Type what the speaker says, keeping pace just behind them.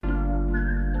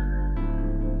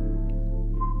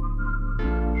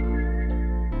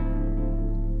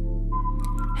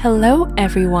Hello,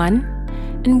 everyone,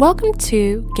 and welcome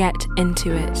to Get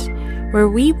Into It, where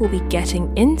we will be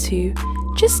getting into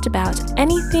just about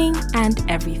anything and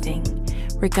everything.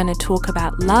 We're going to talk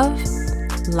about love,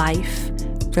 life,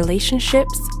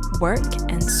 relationships, work,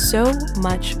 and so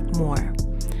much more.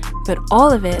 But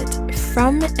all of it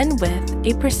from and with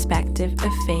a perspective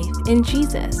of faith in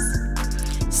Jesus.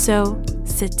 So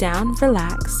sit down,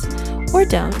 relax, or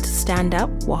don't. Stand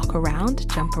up, walk around,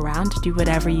 jump around, do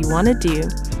whatever you want to do.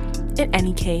 In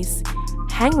any case,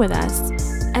 hang with us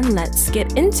and let's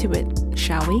get into it,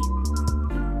 shall we?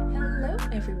 Hello,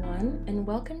 everyone, and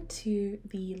welcome to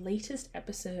the latest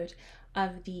episode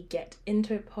of the Get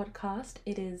Into It podcast.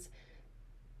 It is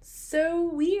so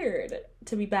weird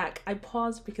to be back. I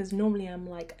paused because normally I'm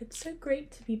like, it's so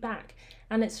great to be back.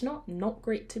 And it's not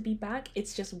great to be back.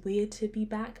 It's just weird to be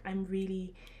back. I'm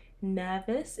really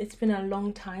nervous. It's been a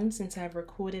long time since I've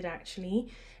recorded actually.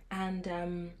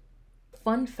 And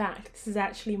fun fact, this is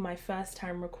actually my first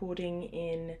time recording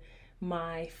in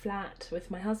my flat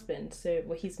with my husband. So,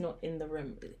 well, he's not in the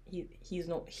room. He's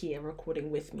not here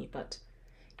recording with me, but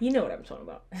you know what I'm talking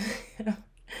about.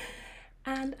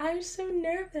 And I'm so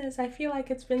nervous. I feel like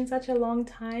it's been such a long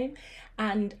time.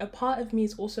 And a part of me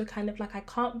is also kind of like, I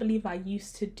can't believe I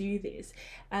used to do this.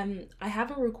 I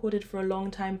haven't recorded for a long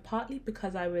time, partly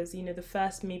because I was, the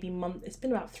first maybe month, it's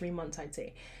been about 3 months, I'd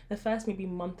say. The first maybe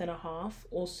month and a half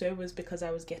also was because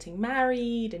I was getting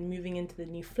married and moving into the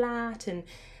new flat and,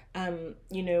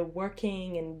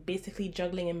 working and basically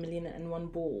juggling a million and one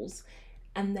balls.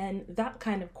 And then that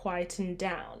kind of quietened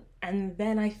down. And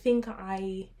then I think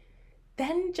I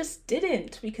then just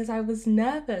didn't because I was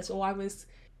nervous or I was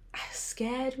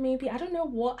scared maybe. I don't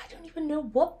even know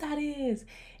what that is.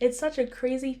 It's such a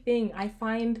crazy thing. I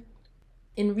find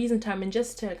in recent time, and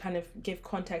just to kind of give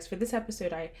context for this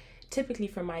episode, I typically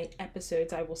for my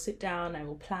episodes, I will sit down, I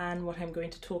will plan what I'm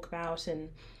going to talk about, and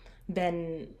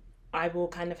then I will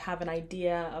kind of have an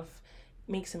idea of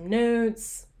make some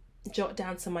notes, jot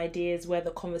down some ideas where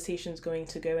the conversation's going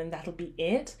to go, and that'll be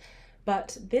it.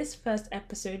 But this first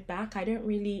episode back, I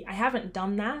haven't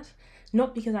done that.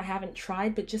 Not because I haven't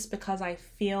tried, but just because I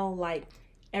feel like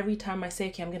every time I say,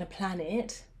 okay, I'm going to plan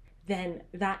it, then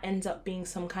that ends up being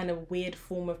some kind of weird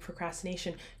form of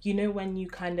procrastination. You know, when you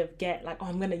kind of get like, oh,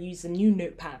 I'm going to use a new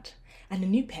notepad and a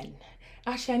new pen.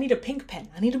 Actually, I need a pink pen.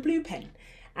 I need a blue pen.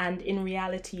 And in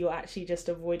reality, you're actually just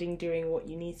avoiding doing what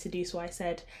you need to do. So I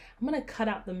said, I'm going to cut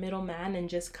out the middleman and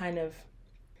just kind of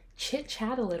chit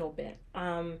chat a little bit.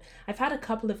 I've had a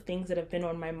couple of things that have been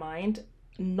on my mind,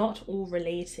 not all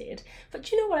related,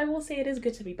 but you know what, I will say it is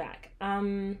good to be back.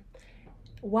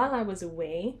 While I was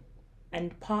away,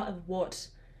 and part of what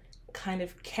kind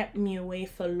of kept me away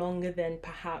for longer than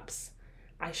perhaps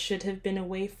I should have been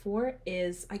away for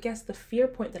is, I guess, the fear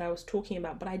point that I was talking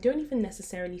about, but I don't even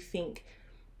necessarily think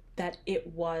that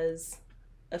it was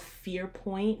a fear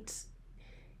point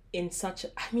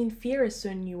fear is so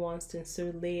nuanced and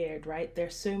so layered, right?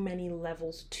 There's so many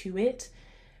levels to it.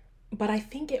 But I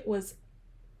think it was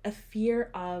a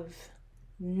fear of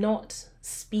not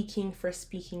speaking for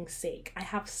speaking's sake. I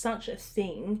have such a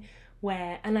thing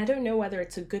where, and I don't know whether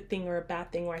it's a good thing or a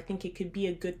bad thing, or I think it could be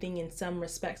a good thing in some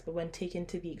respects, but when taken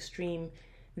to the extreme,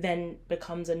 then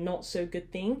becomes a not so good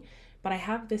thing. But I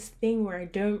have this thing where I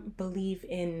don't believe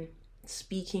in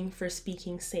speaking for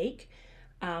speaking's sake.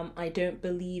 I don't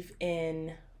believe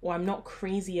in, or I'm not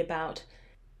crazy about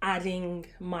adding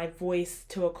my voice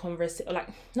to a conversation, like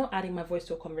not adding my voice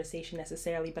to a conversation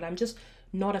necessarily, but I'm just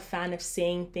not a fan of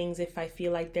saying things if I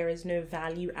feel like there is no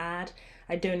value add.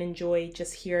 I don't enjoy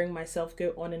just hearing myself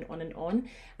go on and on and on.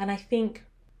 And I think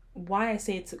why I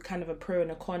say it's kind of a pro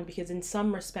and a con, because in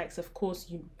some respects, of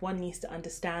course, one needs to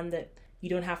understand that you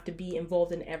don't have to be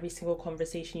involved in every single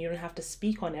conversation. You don't have to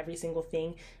speak on every single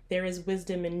thing. There is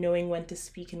wisdom in knowing when to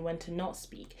speak and when to not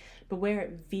speak. But where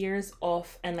it veers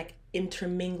off and like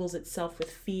intermingles itself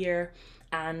with fear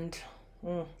and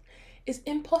is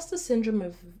imposter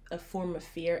syndrome a form of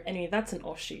fear? Anyway, that's an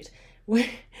offshoot.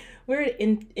 Where it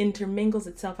intermingles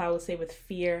itself, I would say, with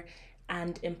fear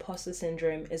and imposter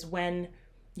syndrome is when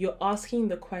you're asking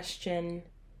the question,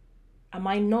 am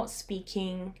I not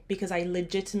speaking because I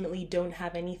legitimately don't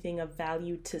have anything of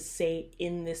value to say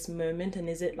in this moment? And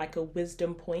is it like a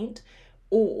wisdom point?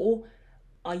 Or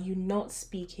are you not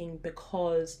speaking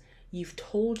because you've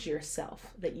told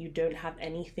yourself that you don't have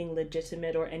anything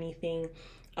legitimate or anything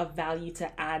of value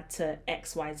to add to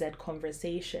XYZ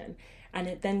conversation? And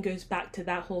it then goes back to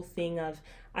that whole thing of,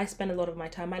 I spend a lot of my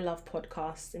time, I love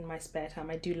podcasts in my spare time.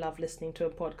 I do love listening to a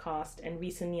podcast. And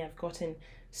recently I've gotten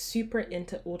super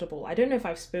into Audible. I don't know if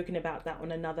I've spoken about that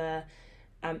on another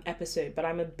episode, but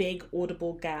I'm a big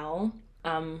Audible gal.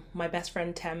 My best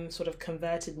friend Tem sort of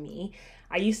converted me.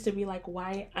 I used to be like,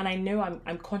 why? And I know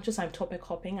I'm conscious I'm topic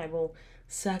hopping. I will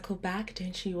circle back,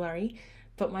 don't you worry.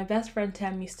 But my best friend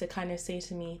Tem used to kind of say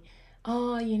to me,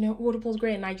 oh, Audible's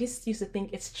great. And I just used to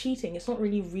think it's cheating. It's not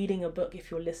really reading a book if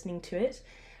you're listening to it.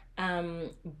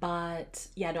 But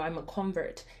yeah, no, I'm a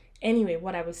convert. Anyway,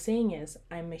 what I was saying is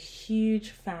I'm a huge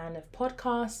fan of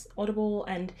podcasts, Audible,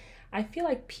 and I feel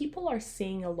like people are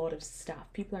saying a lot of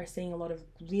stuff. People are saying a lot of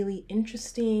really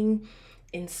interesting,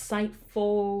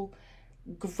 insightful,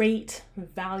 great,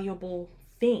 valuable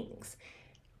things.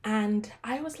 And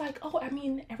I was like, oh, I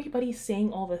mean, everybody's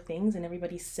saying all the things and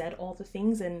everybody said all the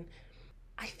things. And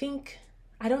I think,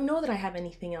 I don't know that I have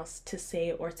anything else to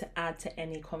say or to add to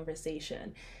any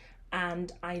conversation.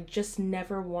 And I just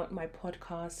never want my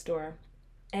podcast or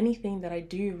anything that I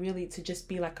do really to just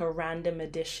be like a random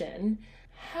addition.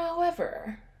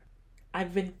 However,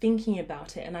 I've been thinking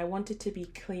about it and I want it to be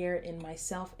clear in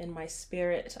myself, in my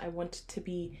spirit. I want it to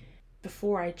be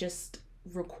before I just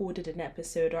recorded an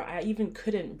episode, or I even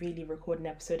couldn't really record an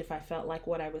episode if I felt like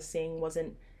what I was saying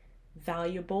wasn't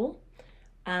valuable.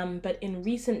 But in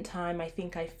recent time, I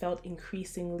think I felt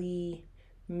increasingly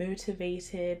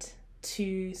motivated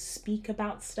to speak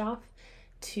about stuff,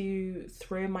 to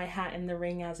throw my hat in the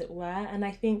ring, as it were. And I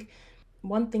think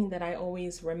one thing that I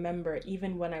always remember,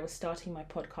 even when I was starting my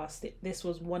podcast, this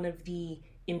was one of the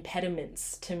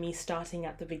impediments to me starting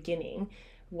at the beginning,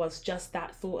 was just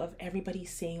that thought of everybody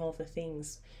saying all the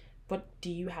things. What do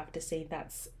you have to say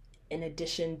that's in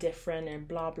addition different and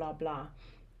blah, blah, blah.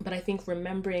 But I think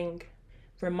reminding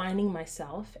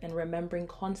myself and remembering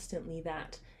constantly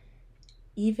that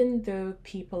even though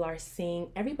people are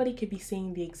saying, everybody could be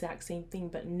saying the exact same thing,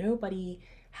 but nobody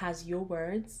has your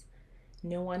words,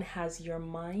 no one has your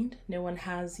mind, no one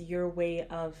has your way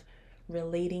of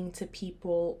relating to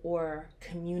people or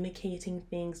communicating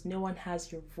things, no one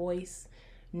has your voice,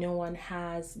 no one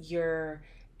has your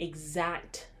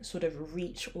exact sort of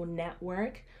reach or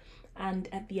network. And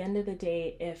at the end of the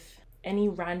day, if any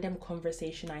random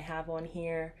conversation I have on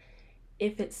here,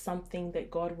 if it's something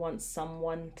that God wants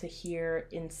someone to hear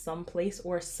in some place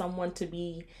or someone to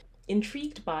be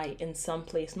intrigued by in some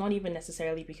place, not even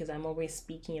necessarily because I'm always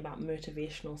speaking about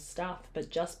motivational stuff,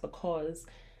 but just because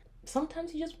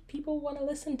sometimes people want to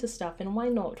listen to stuff, and why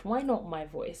not my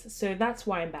voice? So that's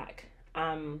why I'm back.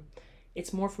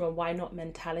 It's more from a why not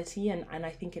mentality, and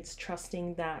I think it's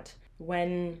trusting that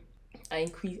when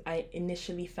I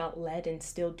initially felt led and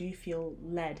still do feel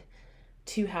led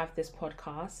to have this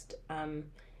podcast,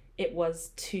 it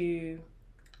was to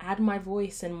add my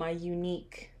voice and my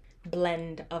unique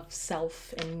blend of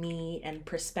self and me and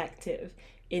perspective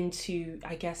into,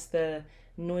 I guess, the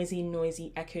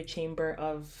noisy echo chamber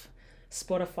of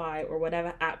Spotify or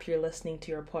whatever app you're listening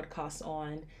to your podcast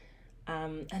on.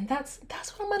 And that's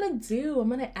what I'm gonna do. I'm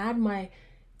gonna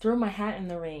throw my hat in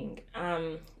the ring.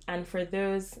 And for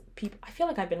those people, I feel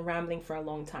like I've been rambling for a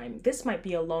long time. This might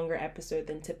be a longer episode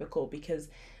than typical because,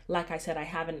 like I said, I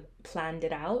haven't planned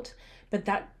it out. But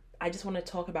I just want to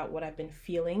talk about what I've been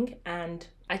feeling. And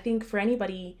I think for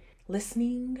anybody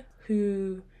listening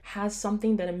who has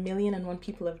something that 1,000,001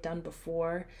 people have done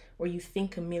before, or you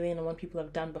think 1,000,001 people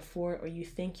have done before, or you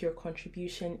think your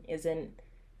contribution isn't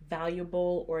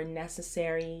valuable or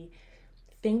necessary,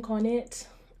 think on it.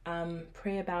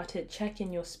 Pray about it, check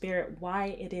in your spirit why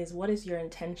it is, what is your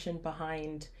intention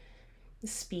behind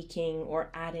speaking or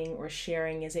adding or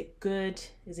sharing. Is it good?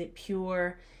 Is it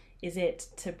pure? Is it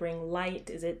to bring light?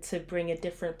 Is it to bring a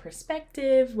different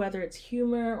perspective, whether it's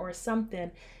humor or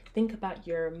something? Think about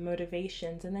your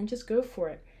motivations and then just go for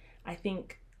it. I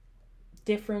think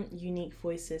different unique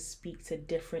voices speak to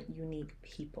different unique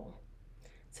people.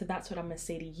 So that's what I'm going to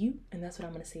say to you, and that's what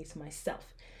I'm going to say to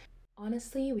myself.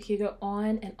 Honestly, we could go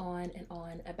on and on and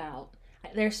on about,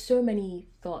 there's so many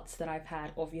thoughts that I've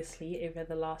had, obviously, over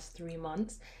the last 3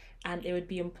 months, and it would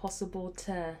be impossible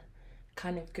to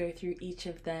kind of go through each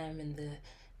of them and the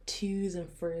to's and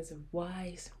fro's of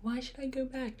why should I go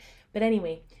back? But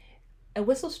anyway, a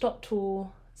whistle stop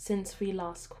tour since we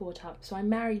last caught up. So I'm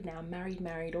married now,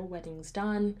 married, all weddings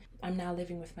done. I'm now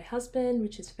living with my husband,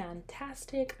 which is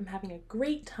fantastic. I'm having a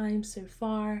great time so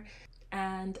far.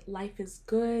 And life is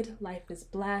good, life is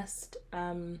blessed.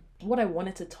 What I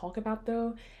wanted to talk about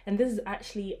though, and this is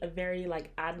actually a very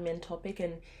admin topic,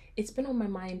 and it's been on my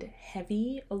mind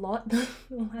heavy a lot the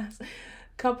last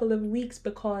couple of weeks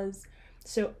because,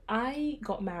 so I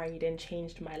got married and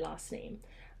changed my last name.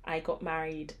 I got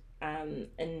married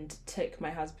and took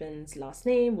my husband's last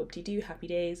name, whoop-de-doo, happy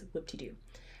days, whoop-de-doo.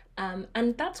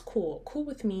 And that's cool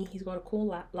with me. He's got a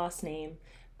cool last name.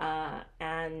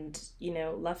 And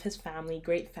love his family,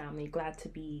 great family, glad to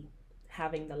be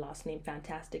having the last name,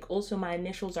 fantastic. Also, my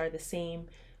initials are the same,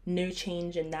 no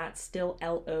change in that, still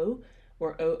LO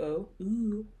or OO,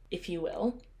 ooh, if you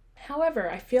will. However,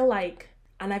 I feel like,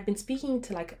 and I've been speaking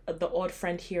to like the odd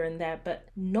friend here and there, but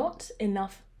not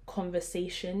enough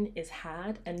conversation is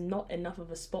had and not enough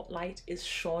of a spotlight is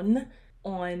shone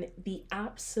on the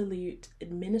absolute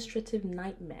administrative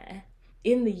nightmare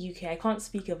in the UK. I can't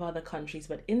speak of other countries,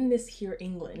 but in this here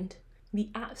England, the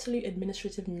absolute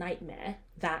administrative nightmare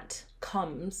that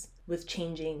comes with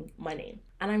changing my name.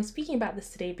 And I'm speaking about this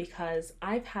today because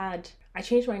I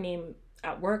changed my name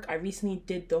at work. I recently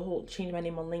did the whole change my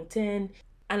name on LinkedIn.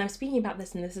 And I'm speaking about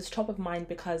this, and this is top of mind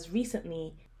because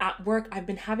recently at work, I've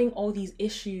been having all these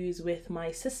issues with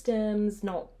my systems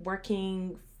not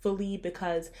working fully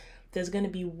because there's going to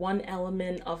be one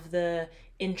element of the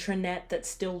intranet that's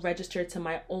still registered to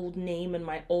my old name and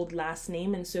my old last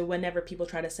name. And so whenever people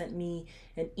try to send me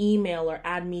an email or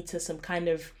add me to some kind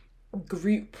of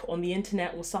group on the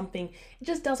internet or something, it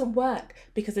just doesn't work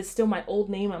because it's still my old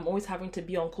name. I'm always having to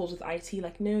be on calls with IT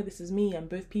like, no, this is me, I'm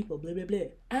both people, blah blah blah.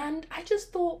 And I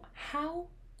just thought, how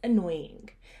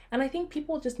annoying. And I think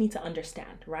people just need to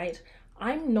understand, right?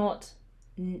 I'm not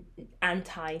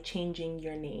anti changing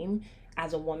your name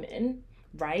as a woman,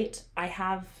 right? I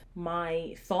have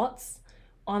my thoughts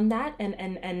on that, and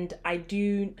I'm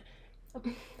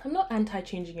not anti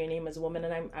changing your name as a woman,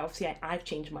 and I've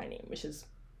changed my name, which is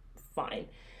fine.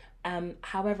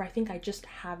 However, I think I just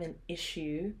have an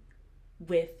issue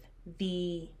with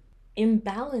the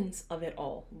imbalance of it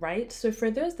all, right? So for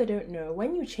those that don't know,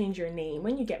 when you change your name,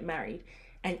 when you get married,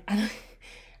 and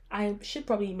I should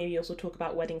probably maybe also talk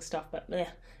about wedding stuff, but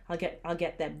I'll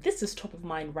get there. This is top of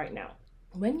mind right now.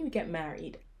 When you get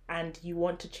married and you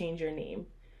want to change your name,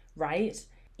 right?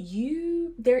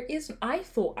 I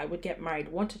thought I would get married,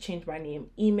 want to change my name,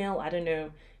 email, I don't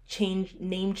know,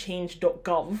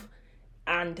 namechange.gov,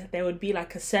 and there would be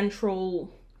like a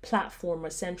central platform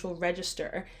or central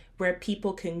register where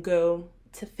people can go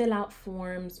to fill out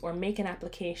forms or make an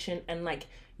application, and like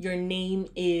your name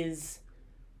is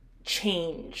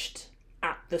changed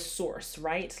at the source,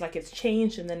 right? Like it's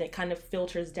changed and then it kind of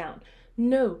filters down.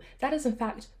 No, that is in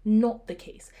fact not the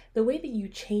case. The way that you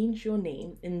change your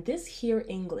name in this here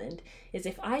England is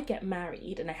if I get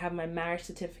married and I have my marriage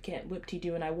certificate,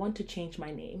 whoop-de-doo, and I want to change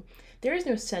my name, there is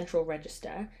no central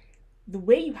register. The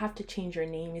way you have to change your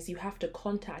name is you have to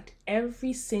contact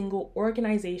every single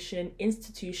organization,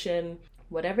 institution,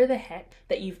 whatever the heck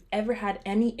that you've ever had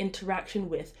any interaction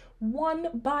with, one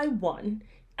by one,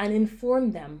 and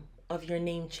inform them of your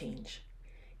name change.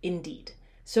 Indeed.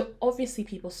 So obviously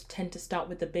people tend to start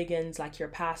with the big uns like your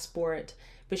passport,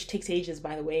 which takes ages,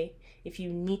 by the way. If you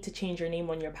need to change your name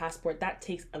on your passport, that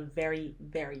takes a very,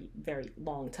 very, very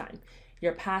long time.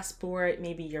 Your passport,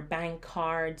 maybe your bank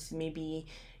cards, maybe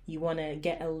you want to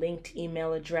get a linked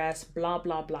email address, blah,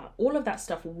 blah, blah. All of that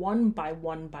stuff one by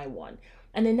one by one.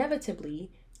 And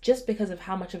inevitably, just because of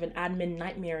how much of an admin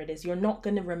nightmare it is, you're not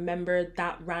going to remember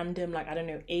that random, like, I don't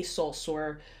know, ASOS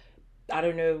or I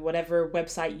don't know, whatever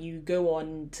website you go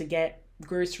on to get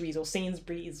groceries or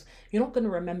Sainsbury's. You're not going to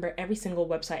remember every single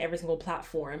website, every single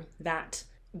platform that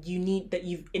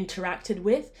you've interacted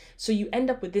with. So you end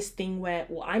up with this thing where,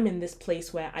 well, I'm in this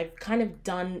place where I've kind of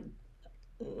done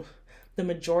the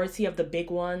majority of the big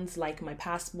ones, like my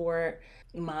passport,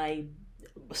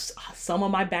 some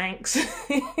of my banks,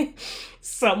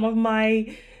 some of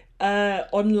my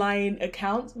online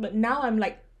accounts. But now I'm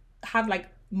have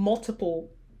multiple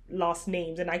last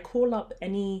names, and I call up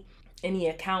any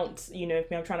accounts,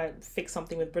 if I'm trying to fix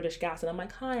something with British Gas, and I'm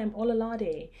like, hi, I'm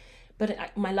Olalade, but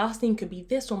my last name could be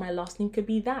this or my last name could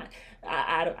be that.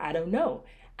 I don't know.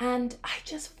 And I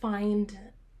just find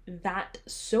that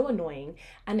so annoying,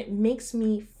 and it makes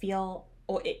me feel,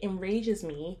 or it enrages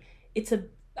me. It's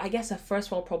I guess a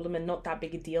first world problem and not that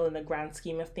big a deal in the grand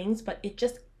scheme of things, but it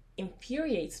just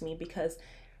infuriates me because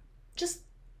just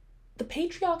the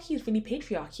patriarchy is really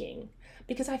patriarchying.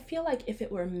 Because I feel like if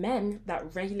it were men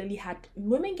that regularly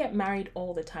women get married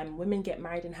all the time, women get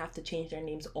married and have to change their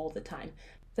names all the time.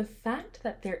 The fact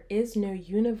that there is no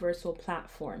universal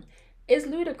platform is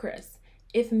ludicrous.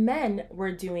 If men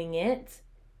were doing it,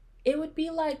 it would be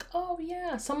like, oh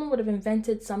yeah, someone would have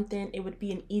invented something. It would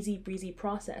be an easy breezy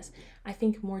process. I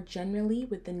think more generally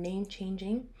with the name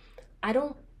changing, I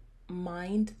don't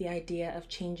mind the idea of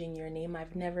changing your name.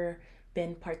 I've never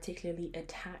been particularly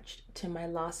attached to my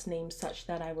last name such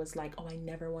that I was like, oh, I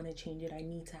never want to change it. I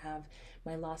need to have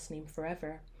my last name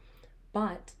forever.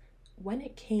 But when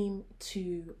it came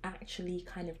to actually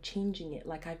kind of changing it,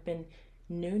 like I've been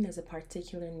known as a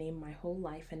particular name my whole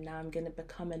life, and now I'm going to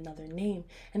become another name.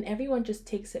 And everyone just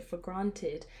takes it for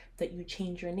granted that you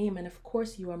change your name. And of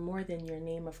course, you are more than your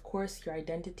name. Of course, your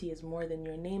identity is more than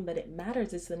your name, but it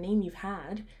matters. It's the name you've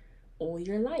had all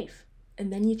your life.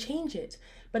 And then you change it.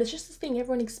 But it's just this thing,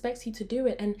 everyone expects you to do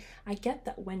it. And I get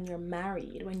that when you're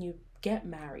married, when you get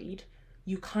married,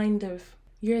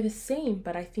 you're the same,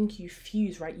 but I think you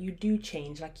fuse, right? You do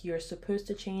change. Like, you're supposed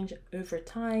to change over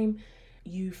time.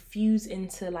 You fuse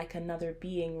into like another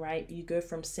being, right? You go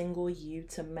from single you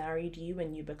to married you,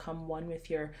 and you become one with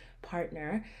your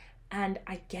partner. And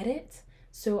I get it.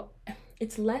 So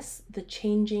it's less the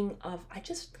changing of,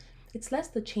 it's less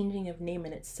the changing of name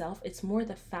in itself. It's more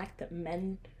the fact that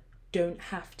men don't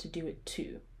have to do it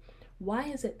too. Why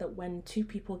is it that when two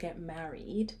people get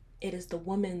married, it is the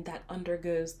woman that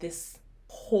undergoes this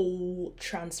whole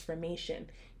transformation?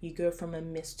 You go from a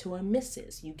Miss to a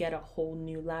Mrs. You get a whole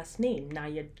new last name. Now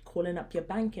you're calling up your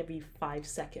bank every 5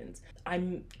 seconds.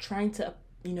 I'm trying to,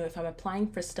 if I'm applying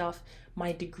for stuff,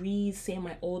 my degrees say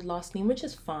my old last name, which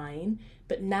is fine.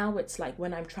 But now it's like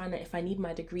when I'm if I need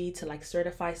my degree to like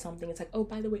certify something, it's like, oh,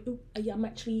 by the way, I'm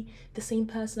actually the same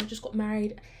person. I just got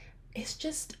married. It's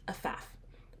just a faff.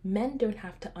 Men don't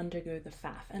have to undergo the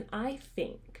faff. And I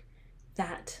think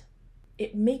that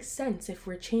it makes sense if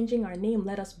we're changing our name,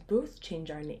 let us both change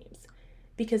our names.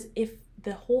 Because if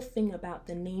the whole thing about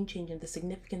the name change and the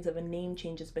significance of a name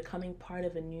change is becoming part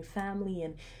of a new family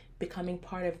and becoming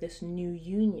part of this new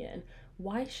union,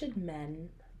 why should men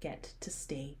get to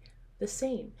stay the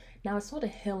same? Now, it's not a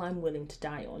hill I'm willing to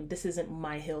die on. This isn't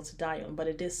my hill to die on, but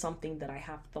it is something that I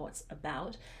have thoughts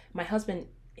about. My husband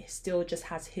still just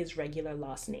has his regular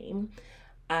last name,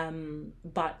 and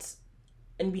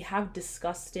we have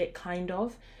discussed it kind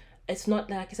of. It's not,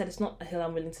 like I said, it's not a hill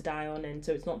I'm willing to die on, and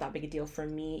so it's not that big a deal for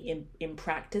me in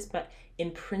practice, but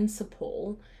in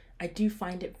principle, I do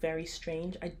find it very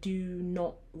strange. I do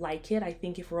not like it. I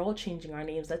think if we're all changing our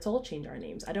names, let's all change our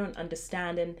names. I don't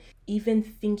understand. And even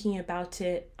thinking about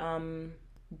it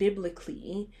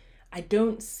biblically, I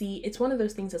don't see, it's one of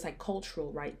those things that's like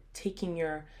cultural, right? Taking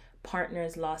your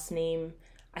partner's last name,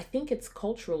 I think it's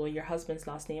cultural, or your husband's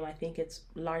last name. I think it's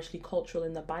largely cultural.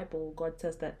 In the Bible, God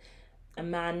says that a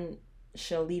man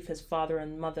shall leave his father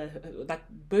and mother, like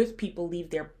both people leave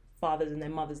their fathers and their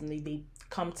mothers, and they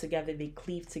come together, they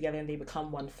cleave together, and they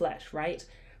become one flesh, right?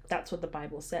 That's what the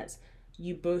Bible says.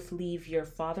 You both leave your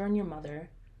father and your mother,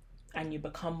 and you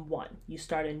become one. You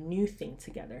start a new thing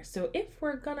together. So if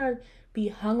we're gonna be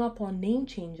hung up on name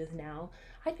changes now,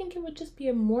 I think it would just be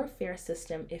a more fair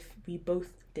system if we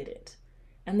both did it.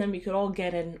 And then we could all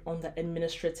get in on the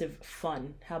administrative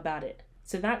fun. How about it?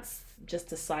 So that's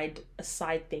just a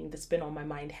side thing that's been on my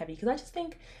mind heavy, because I just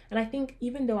think, and I think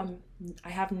even though I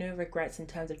have no regrets in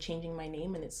terms of changing my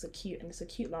name, and it's a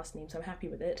cute last name, so I'm happy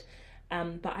with it.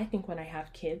 But I think when I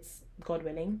have kids, God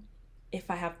willing,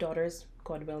 if I have daughters,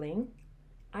 God willing,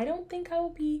 I don't think I will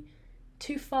be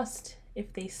too fussed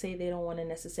if they say they don't want to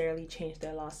necessarily change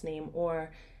their last name,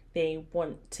 or they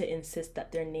want to insist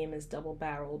that their name is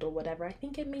double-barreled or whatever. I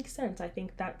think it makes sense. I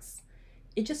think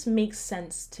it just makes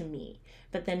sense to me.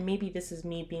 But then maybe this is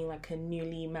me being like a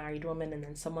newly married woman, and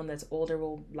then someone that's older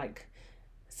will like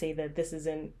say that this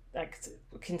isn't, like,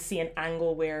 can see an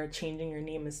angle where changing your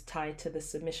name is tied to the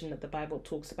submission that the Bible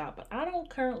talks about. But I don't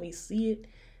currently see it.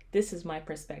 This is my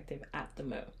perspective at the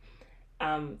mo.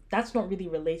 That's not really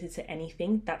related to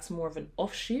anything. That's more of an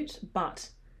offshoot, but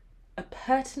a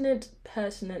pertinent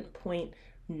point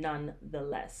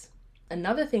nonetheless.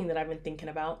 Another thing that I've been thinking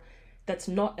about that's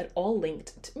not at all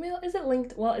linked to, well, is it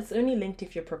linked? Well, it's only linked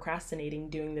if you're procrastinating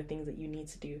doing the things that you need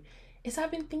to do, is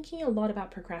I've been thinking a lot about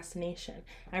procrastination.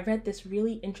 I read this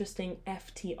really interesting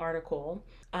FT article.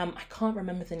 I can't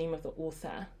remember the name of the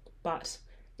author, but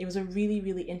it was a really,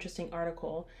 really interesting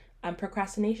article.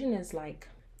 Procrastination is like,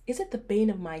 is it the bane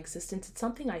of my existence? It's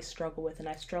something I struggle with, and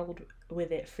I've struggled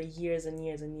with it for years and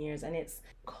years and years, and it's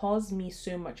caused me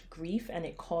so much grief, and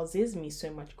it causes me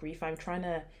so much grief. I'm trying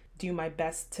to do my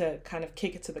best to kind of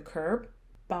kick it to the curb,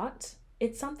 but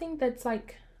it's something that's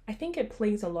like, I think it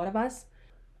plagues a lot of us.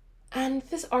 And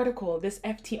this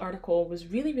FT article was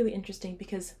really, really interesting,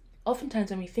 because oftentimes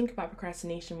when we think about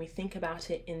procrastination, we think about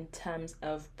it in terms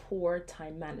of poor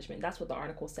time management. That's what the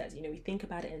article says. We think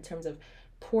about it in terms of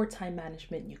poor time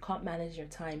management. You can't manage your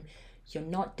time. You're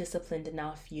not disciplined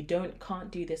enough. You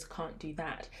can't do this, can't do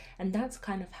that. And that's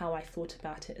kind of how I thought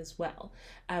about it as well.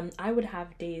 I would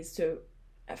have days, so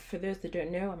for those that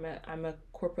don't know, I'm a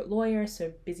corporate lawyer,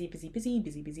 so busy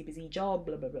job,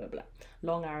 blah, blah, blah, blah.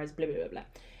 Long hours, blah, blah, blah, blah.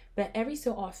 But every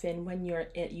so often when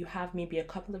you have maybe a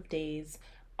couple of days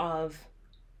of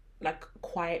like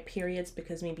quiet periods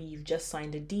because maybe you've just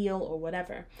signed a deal or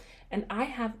whatever. And I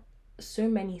have so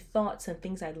many thoughts and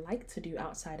things I'd like to do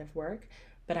outside of work,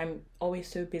 but I'm always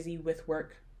so busy with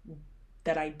work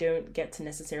that I don't get to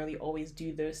necessarily always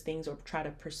do those things or try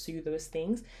to pursue those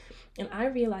things. And I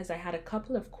realized I had a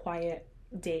couple of quiet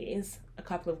days a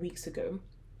couple of weeks ago,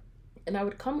 and I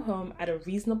would come home at a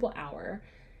reasonable hour,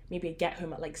 maybe I'd get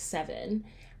home at like 7,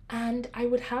 and I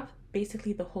would have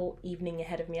basically the whole evening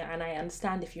ahead of me. And I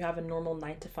understand if you have a normal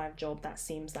 9 to 5 job, that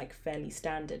seems like fairly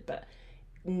standard, but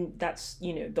that's,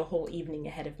 the whole evening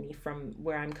ahead of me from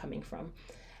where I'm coming from.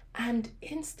 And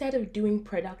instead of doing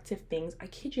productive things, I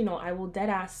kid you not, I will dead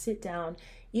ass sit down.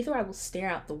 Either I will stare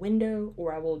out the window,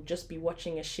 or I will just be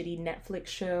watching a shitty Netflix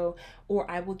show,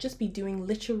 or I will just be doing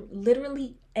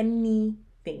literally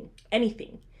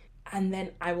anything. And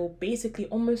then I will basically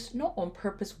almost not on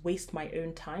purpose waste my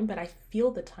own time, but I feel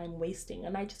the time wasting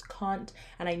and I just can't.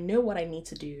 And I know what I need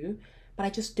to do, but I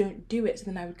just don't do it. So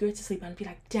then I would go to sleep and be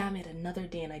like, damn it, another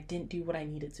day, and I didn't do what I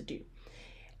needed to do.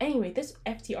 Anyway, this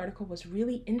FT article was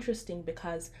really interesting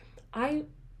because I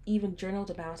even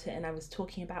journaled about it, and I was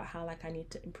talking about how like I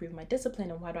need to improve my discipline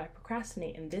and why do I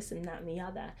procrastinate and this and that and the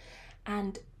other.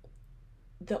 And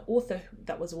the author,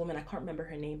 that was a woman, I can't remember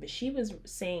her name, but she was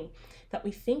saying that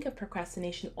we think of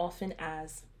procrastination often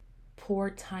as poor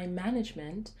time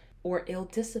management or ill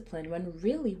discipline, when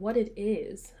really what it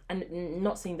is, and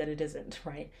not saying that it isn't,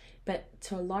 right? But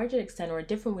to a larger extent, or a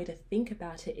different way to think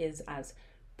about it, is as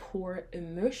poor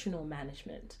emotional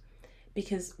management.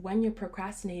 Because when you're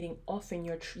procrastinating, often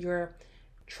you're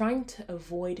trying to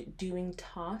avoid doing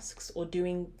tasks or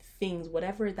doing things,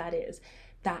 whatever that is,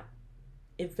 that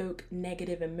evoke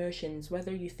negative emotions,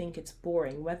 whether you think it's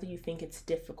boring, whether you think it's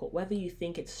difficult, whether you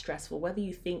think it's stressful,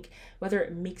 whether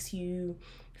it makes you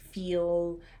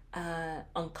feel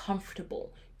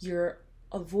uncomfortable. You're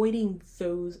avoiding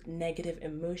those negative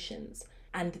emotions,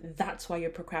 and that's why you're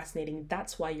procrastinating.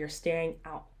 That's why you're staring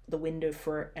out the window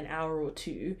for an hour or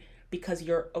two, because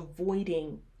you're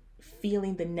avoiding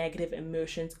feeling the negative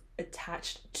emotions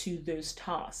attached to those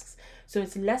tasks. So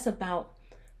it's less about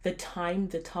the time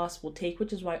the task will take,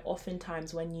 which is why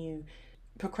oftentimes when you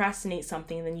procrastinate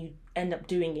something and then you end up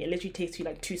doing it, it literally takes you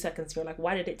like 2 seconds. You're like,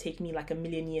 why did it take me like a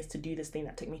million years to do this thing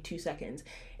that took me 2 seconds?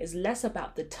 It's less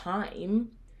about the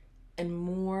time and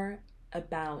more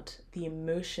about the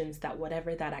emotions that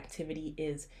whatever that activity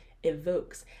is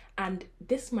evokes. And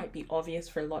this might be obvious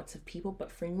for lots of people,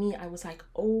 but for me, I was like,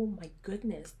 oh my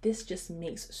goodness, this just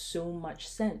makes so much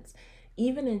sense.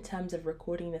 Even in terms of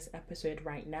recording this episode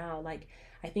right now, like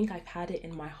I think I've had it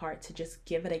in my heart to just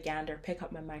give it a gander, pick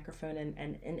up my microphone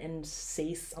and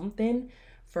say something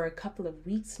for a couple of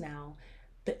weeks now,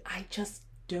 but I just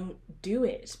don't do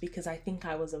it because I think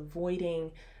I was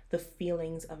avoiding the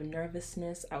feelings of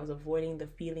nervousness. I was avoiding the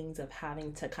feelings of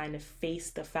having to kind of face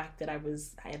the fact that I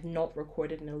have not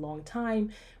recorded in a long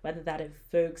time, whether that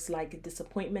evokes like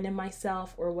disappointment in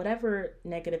myself or whatever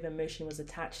negative emotion was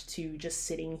attached to just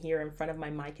sitting here in front of my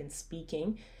mic and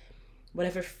speaking.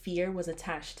 Whatever fear was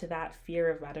attached to that, fear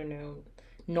of, I don't know,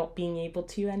 not being able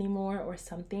to anymore or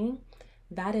something,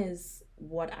 that is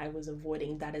what I was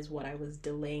avoiding. That is what I was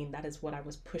delaying. That is what I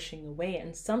was pushing away.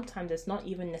 And sometimes it's not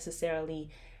even necessarily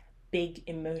big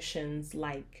emotions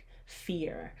like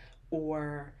fear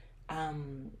or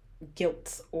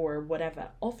guilt or whatever.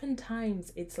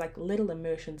 Oftentimes it's like little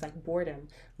emotions like boredom,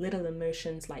 little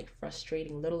emotions like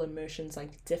frustrating, little emotions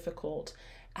like difficult.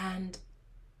 And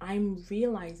I'm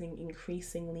realizing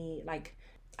increasingly, like,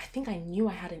 I think I knew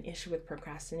I had an issue with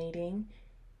procrastinating,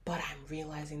 but I'm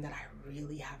realizing that I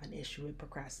really have an issue with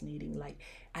procrastinating. Like,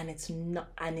 and it's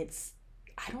not, and it's,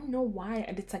 I don't know why.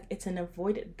 And it's like, it's an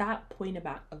that point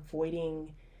about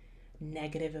avoiding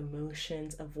negative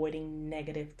emotions, avoiding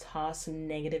negative tasks,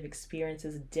 negative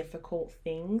experiences, difficult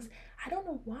things. I don't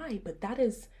know why, but that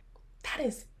is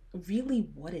really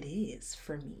what it is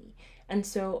for me. And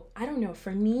so I don't know,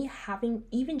 for me, having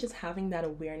that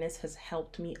awareness has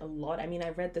helped me a lot. I mean, I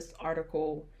read this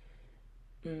article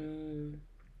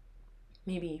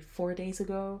maybe 4 days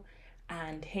ago,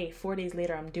 and hey, 4 days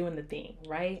later I'm doing the thing,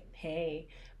 right? Hey,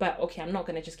 but okay, I'm not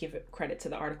gonna just give credit to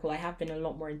the article. I have been a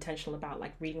lot more intentional about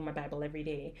like reading my Bible every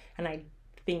day, and I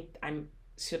think I'm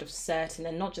sort of certain,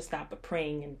 and not just that, but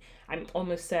praying, and I'm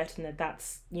almost certain that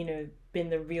that's, been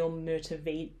the real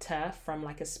motivator from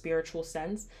like a spiritual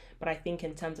sense. But I think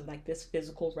in terms of like this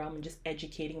physical realm and just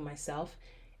educating myself,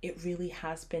 it really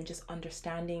has been just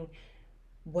understanding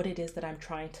what it is that I'm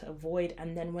trying to avoid.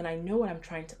 And then when I know what I'm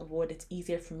trying to avoid, it's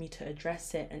easier for me to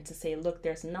address it and to say, look,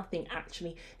 there's nothing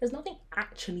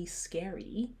actually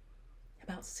scary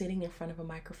about sitting in front of a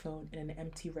microphone in an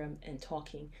empty room and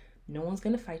talking. No one's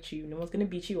gonna fight you. No one's gonna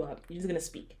beat you up. You're just gonna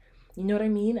speak. You know what I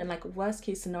mean? And like worst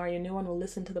case scenario, no one will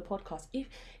listen to the podcast. If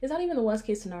it's not even the worst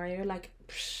case scenario, like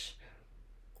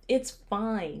it's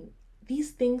fine.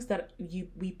 These things that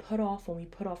we put off and we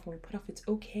put off and we put off, it's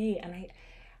okay. And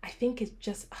I think it's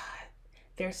just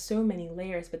there's so many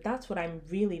layers, but that's what I'm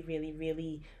really, really,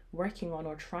 really working on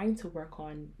or trying to work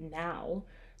on now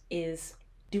is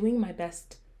doing my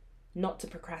best not to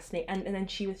procrastinate. And then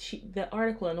the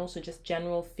article and also just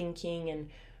general thinking and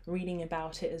reading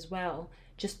about it as well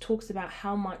just talks about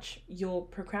how much you're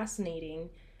procrastinating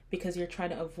because you're trying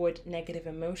to avoid negative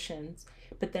emotions.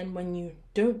 But then when you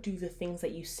don't do the things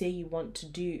that you say you want to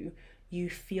do, you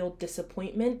feel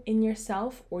disappointment in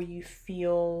yourself, or you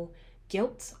feel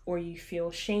guilt, or you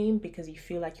feel shame because you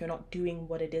feel like you're not doing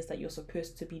what it is that you're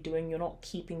supposed to be doing. You're not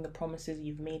keeping the promises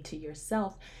you've made to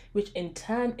yourself, which in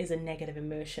turn is a negative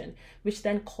emotion, which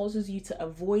then causes you to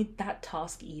avoid that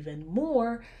task even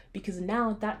more, because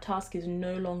now that task is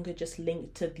no longer just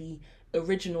linked to the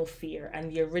original fear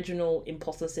and the original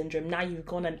imposter syndrome. Now you've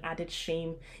gone and added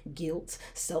shame, guilt,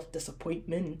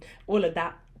 self-disappointment, all of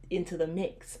that into the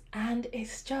mix. And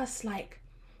it's just like,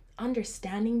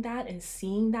 understanding that and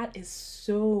seeing that is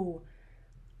so,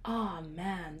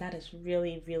 man, that has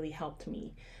really, really helped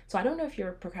me. So I don't know if you're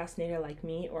a procrastinator like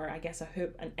me, or I guess I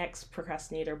hope an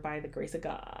ex-procrastinator by the grace of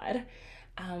God.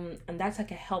 And that's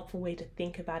like a helpful way to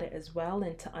think about it as well,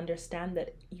 and to understand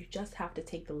that you just have to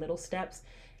take the little steps.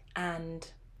 And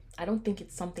I don't think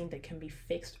it's something that can be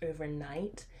fixed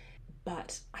overnight,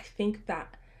 but I think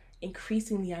that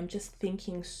increasingly I'm just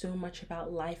thinking so much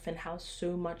about life and how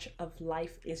so much of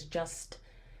life is just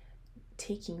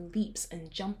taking leaps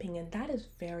and jumping, and that is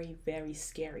very, very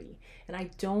scary. And I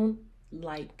don't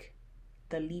like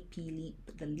the leapy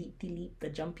leap, the leapy leap, the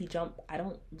jumpy jump. I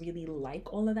don't really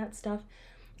like all of that stuff.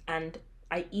 And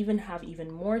I even have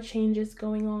even more changes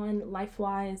going on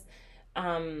life-wise.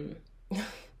 Actually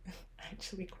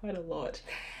quite a lot.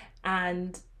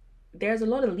 And there's a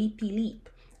lot of leapy leap.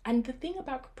 And the thing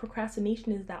about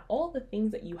procrastination is that all the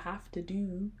things that you have to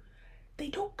do, they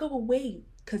don't go away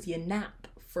because you nap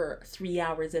for 3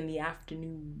 hours in the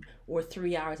afternoon or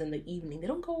 3 hours in the evening. They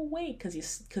don't go away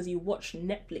because you watch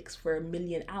Netflix for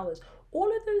 1,000,000 hours.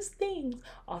 All of those things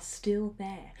are still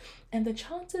there. And the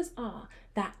chances are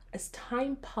that as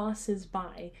time passes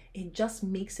by, it just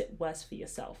makes it worse for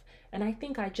yourself. And I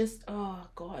think oh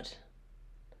God,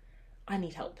 I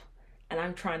need help. And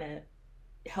I'm trying to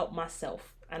help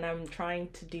myself, and I'm trying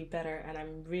to do better, and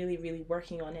I'm really, really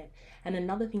working on it. And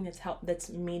another thing that's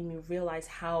made me realize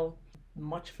how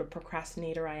much of a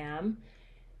procrastinator I am,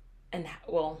 and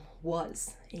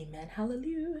was, amen,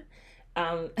 hallelujah,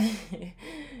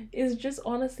 is just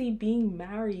honestly being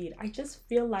married. I just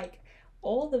feel like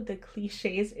all of the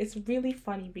cliches, it's really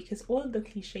funny because all of the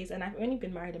cliches, and I've only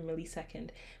been married a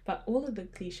millisecond, but all of the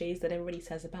cliches that everybody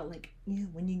says about, like, yeah,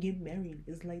 when you get married,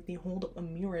 it's like they hold up a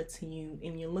mirror to you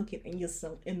and you're looking at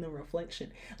yourself in the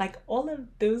reflection. Like all of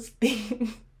those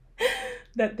things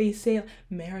that they say,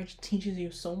 marriage teaches you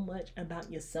so much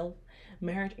about yourself.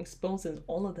 Marriage exposes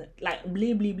all of the, like,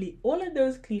 blah, blah, blah, all of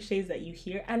those cliches that you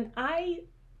hear. And I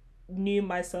knew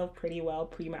myself pretty well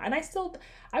pre-marriage, and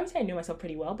I would say I knew myself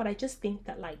pretty well, but I just think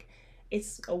that, like,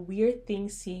 it's a weird thing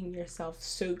seeing yourself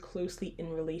so closely in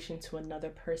relation to another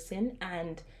person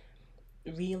and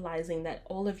realizing that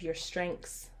all of your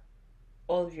strengths,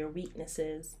 all of your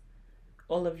weaknesses,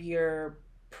 all of your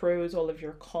pros, all of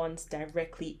your cons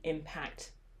directly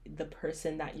impact the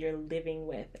person that you're living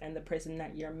with and the person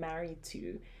that you're married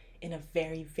to in a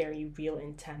very, very real,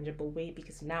 intangible way,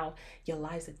 because now your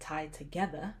lives are tied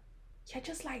together. You're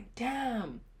just like,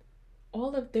 damn,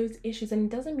 all of those issues. And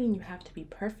it doesn't mean you have to be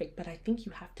perfect, but I think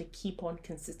you have to keep on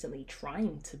consistently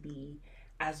trying to be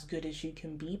as good as you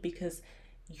can be, because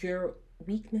your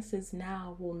weaknesses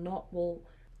now will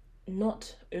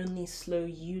not only slow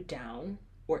you down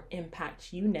or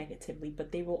impact you negatively,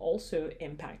 but they will also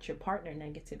impact your partner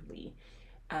negatively.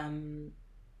 And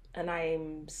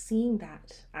I'm seeing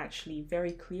that actually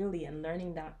very clearly and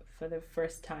learning that for the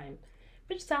first time,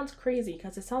 which sounds crazy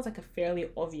because it sounds like a fairly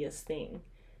obvious thing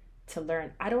to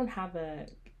learn. I don't have a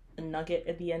nugget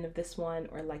at the end of this one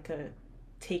or like a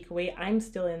takeaway. I'm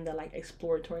still in the like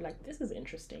exploratory, like, this is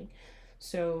interesting.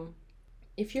 So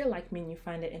if you're like me and you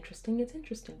find it interesting, it's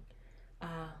interesting.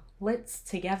 Let's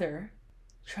together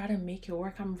try to make it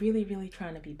work. I'm really, really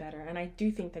trying to be better. And I do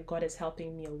think that God is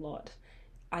helping me a lot.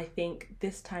 I think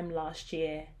this time last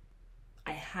year,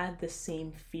 I had the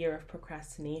same fear of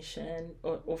procrastination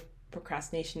or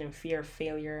procrastination and fear of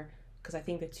failure, because I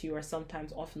think the two are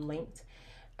sometimes often linked,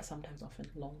 sometimes often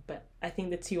long, but I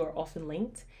think the two are often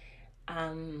linked.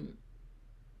 And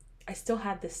I still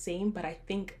had the same, but I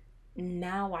think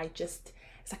now it's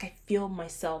like I feel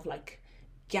myself like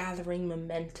gathering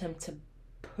momentum to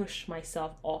push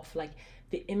myself off. Like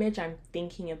the image I'm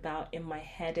thinking about in my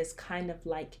head is kind of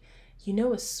like,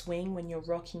 a swing when you're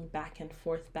rocking back and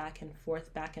forth, back and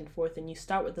forth, back and forth, and you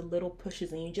start with the little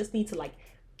pushes and you just need to like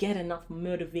get enough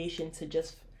motivation to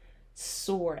just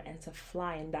soar and to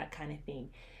fly and that kind of thing.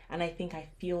 And I think I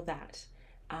feel that.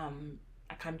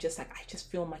 Like I just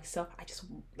feel myself, I just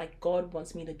like God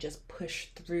wants me to just push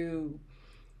through,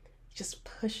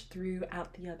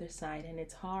 out the other side, and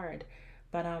it's hard,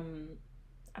 but I'm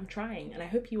trying, and I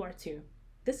hope you are too.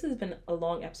 This has been a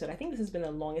long episode. I think this has been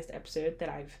the longest episode that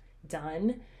I've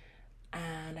done,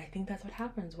 and I think that's what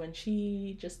happens when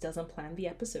she just doesn't plan the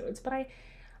episodes. But I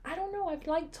don't know, I've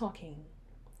liked talking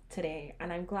today,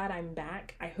 and I'm glad I'm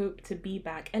back. I hope to be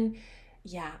back. And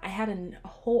yeah, I had a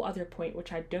whole other point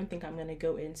which I don't think I'm going to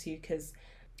go into,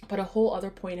 but a whole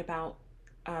other point about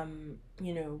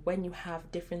when you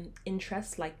have different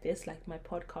interests like this, like my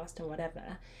podcast and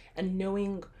whatever, and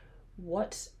knowing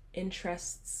what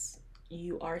interests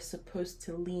you are supposed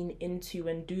to lean into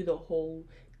and do the whole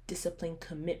discipline,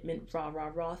 commitment,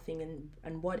 rah thing,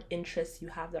 and what interests you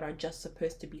have that are just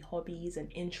supposed to be hobbies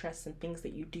and interests and things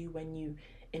that you do when you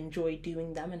enjoy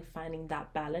doing them, and finding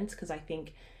that balance. Because I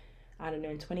think, I don't know,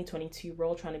 in 2022 we're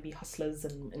all trying to be hustlers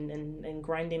and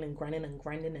grinding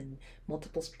and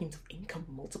multiple streams of income,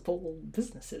 multiple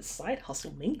businesses, side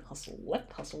hustle, main hustle,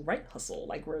 left hustle, right hustle.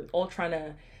 Like we're all trying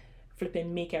to flip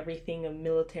and make everything a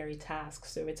military task.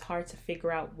 So it's hard to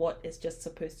figure out what is just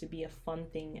supposed to be a fun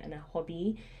thing and a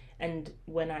hobby. And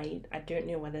when I don't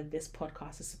know whether this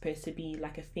podcast is supposed to be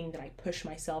like a thing that I push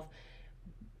myself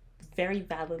very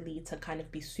validly to kind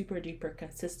of be super duper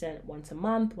consistent once a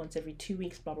month, once every 2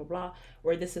 weeks, blah blah blah,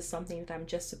 or this is something that I'm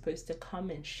just supposed to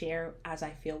come and share as I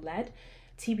feel led.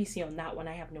 TBC on that one,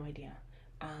 I have no idea,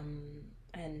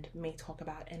 and may talk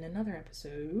about in another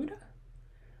episode.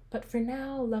 But for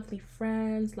now, lovely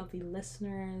friends, lovely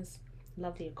listeners,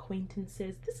 lovely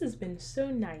acquaintances, this has been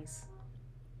so nice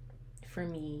for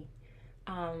me.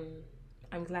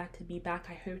 I'm glad to be back.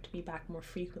 I hope to be back more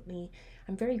frequently.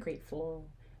 I'm very grateful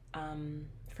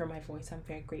for my voice. I'm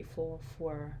very grateful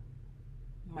for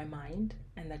my mind,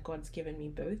 and that God's given me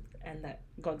both, and that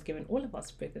God's given all of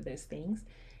us both of those things.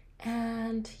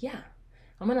 And yeah,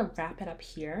 I'm gonna wrap it up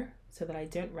here so that I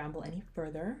don't ramble any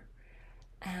further,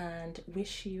 and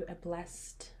wish you a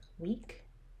blessed week,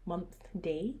 month,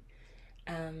 day,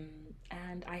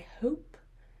 and I hope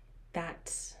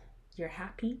that you're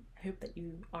happy. I hope that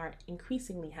you are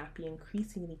increasingly happy,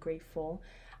 increasingly grateful.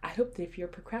 I hope that if you're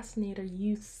a procrastinator,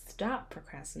 you stop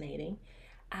procrastinating.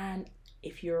 And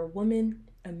if you're a woman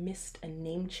amidst a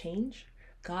name change,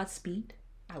 Godspeed.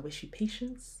 I wish you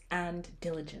patience and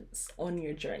diligence on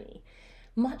your journey.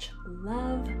 Much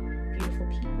love, beautiful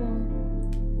people.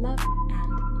 Love.